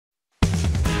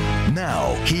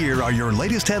Here are your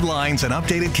latest headlines and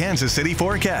updated Kansas City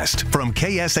forecast from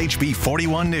KSHB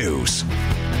 41 News.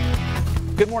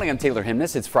 Good morning, I'm Taylor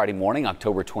Himness. It's Friday morning,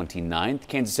 October 29th.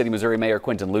 Kansas City, Missouri Mayor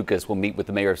Quinton Lucas will meet with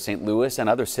the mayor of St. Louis and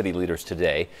other city leaders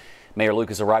today. Mayor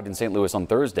Lucas arrived in St. Louis on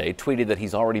Thursday, tweeted that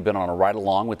he's already been on a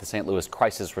ride-along with the St. Louis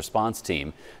Crisis Response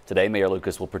Team. Today, Mayor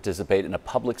Lucas will participate in a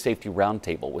public safety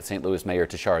roundtable with St. Louis Mayor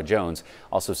Tashara Jones.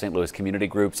 Also, St. Louis community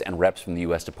groups and reps from the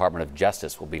U.S. Department of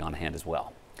Justice will be on hand as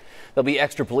well. There'll be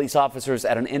extra police officers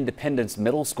at an Independence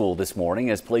Middle School this morning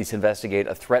as police investigate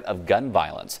a threat of gun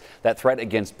violence. That threat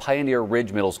against Pioneer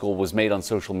Ridge Middle School was made on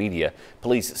social media.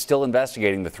 Police still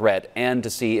investigating the threat and to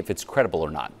see if it's credible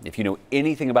or not. If you know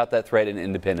anything about that threat in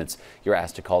Independence, you're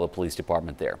asked to call the police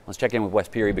department there. Let's check in with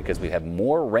West Peary because we have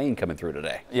more rain coming through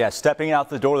today. Yeah, stepping out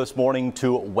the door this morning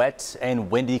to wet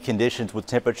and windy conditions with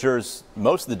temperatures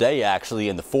most of the day actually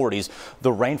in the 40s.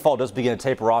 The rainfall does begin to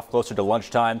taper off closer to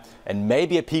lunchtime and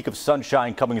maybe a peak of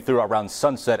sunshine coming through around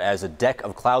sunset as a deck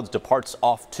of clouds departs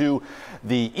off to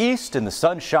the east and the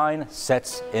sunshine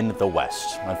sets in the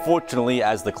west. Unfortunately,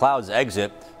 as the clouds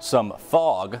exit, some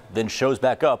fog then shows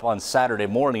back up on Saturday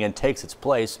morning and takes its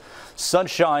place.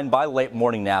 Sunshine by late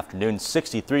morning and afternoon,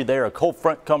 63 there. A cold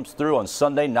front comes through on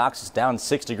Sunday, knocks us down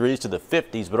 6 degrees to the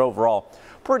 50s, but overall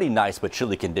pretty nice but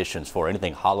chilly conditions for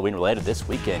anything Halloween related this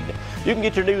weekend. You can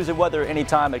get your news and weather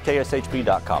anytime at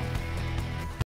kshb.com.